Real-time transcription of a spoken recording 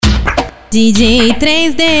DJ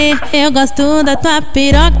 3D, eu gosto da tua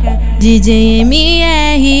piroca. DJ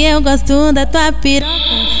MR, eu gosto da tua piroca.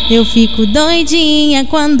 Eu fico doidinha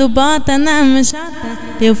quando bota na manchata.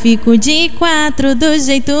 Eu fico de 4 do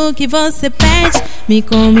jeito que você pede. Me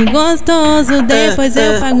come gostoso, depois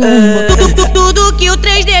eu pago Tudo que o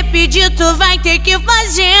 3D pedir, tu vai ter que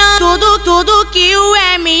fazer. Tudo que o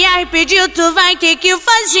MR pedir, tu vai ter que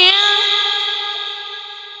fazer.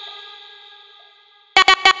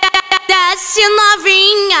 Desce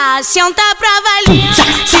novinha, senta pra valer.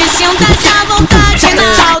 Se sinta-se à vontade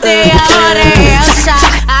na aldeia, a hora é essa.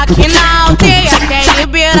 Aqui na aldeia tem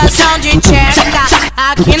liberação de tcheca.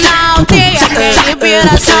 Aqui na aldeia tem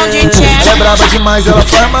liberação de tcheca. Ela é brava demais, ela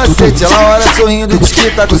faz macete. Ela olha sorrindo, diz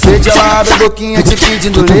que tá com sede. Ela abre a boquinha te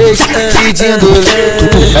pedindo leite, pedindo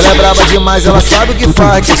leite. Ela é brava demais, ela sabe o que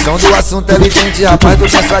faz. Questão do assunto ela entende, rapaz. Tu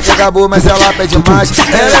pensa que acabou, mas ela pede mais.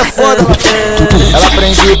 Ela é foda, ela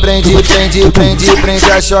prende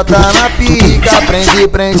a xota na pica. Prende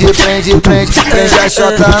a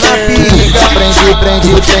xota na pica.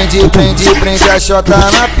 Prende a xota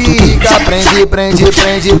na pica.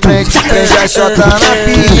 Prende a xota na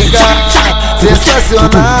pica.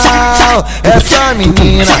 Sensacional essa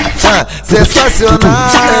menina,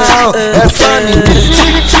 sensacional essa menina.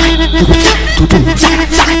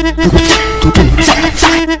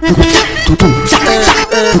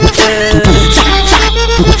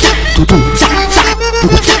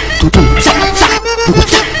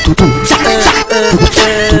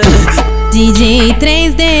 DJ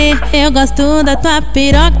 3D, eu gosto da tua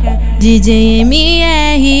piroca. DJ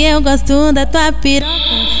MR, eu gosto da tua piroca.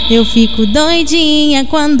 Eu fico doidinha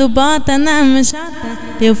quando bota na manchata.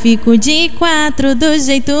 Eu fico de 4 do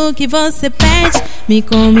jeito que você pede. Me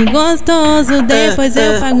come gostoso, depois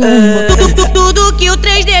eu pago Tudo que o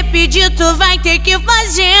 3D pedir, tu vai ter que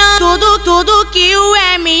fazer. Tudo que o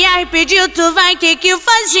MR pedir, tu vai ter que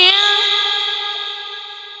fazer.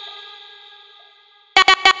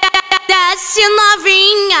 Desce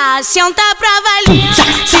novinha, senta pra valer.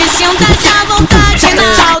 Se sinta-se à vontade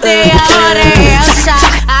na aldeia, a hora é essa.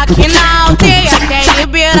 Aqui na aldeia tem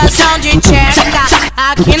liberação de tcheca.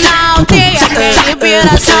 Aqui na aldeia tem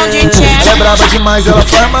liberação de tcheca. Ela é brava demais, ela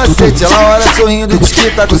faz macete. Ela olha sorrindo, diz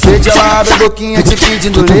que tá com sede. Ela abre a boquinha te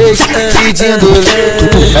pedindo leite, pedindo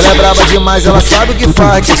leite. Ela é brava demais, ela sabe o que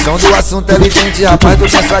faz. Questão do assunto ela entende, rapaz. Tu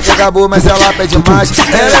pensa que acabou, mas ela pede mais.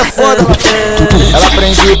 Ela é foda, ela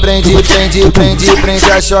prende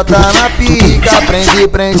a xota na pica.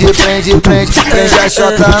 Prende a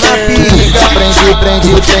xota na pica.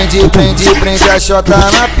 Prende a xota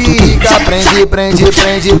na pica. Prende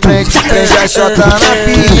a xota na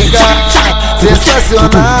pica.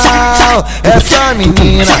 Sensacional essa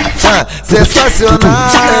menina,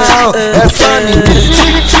 sensacional essa menina.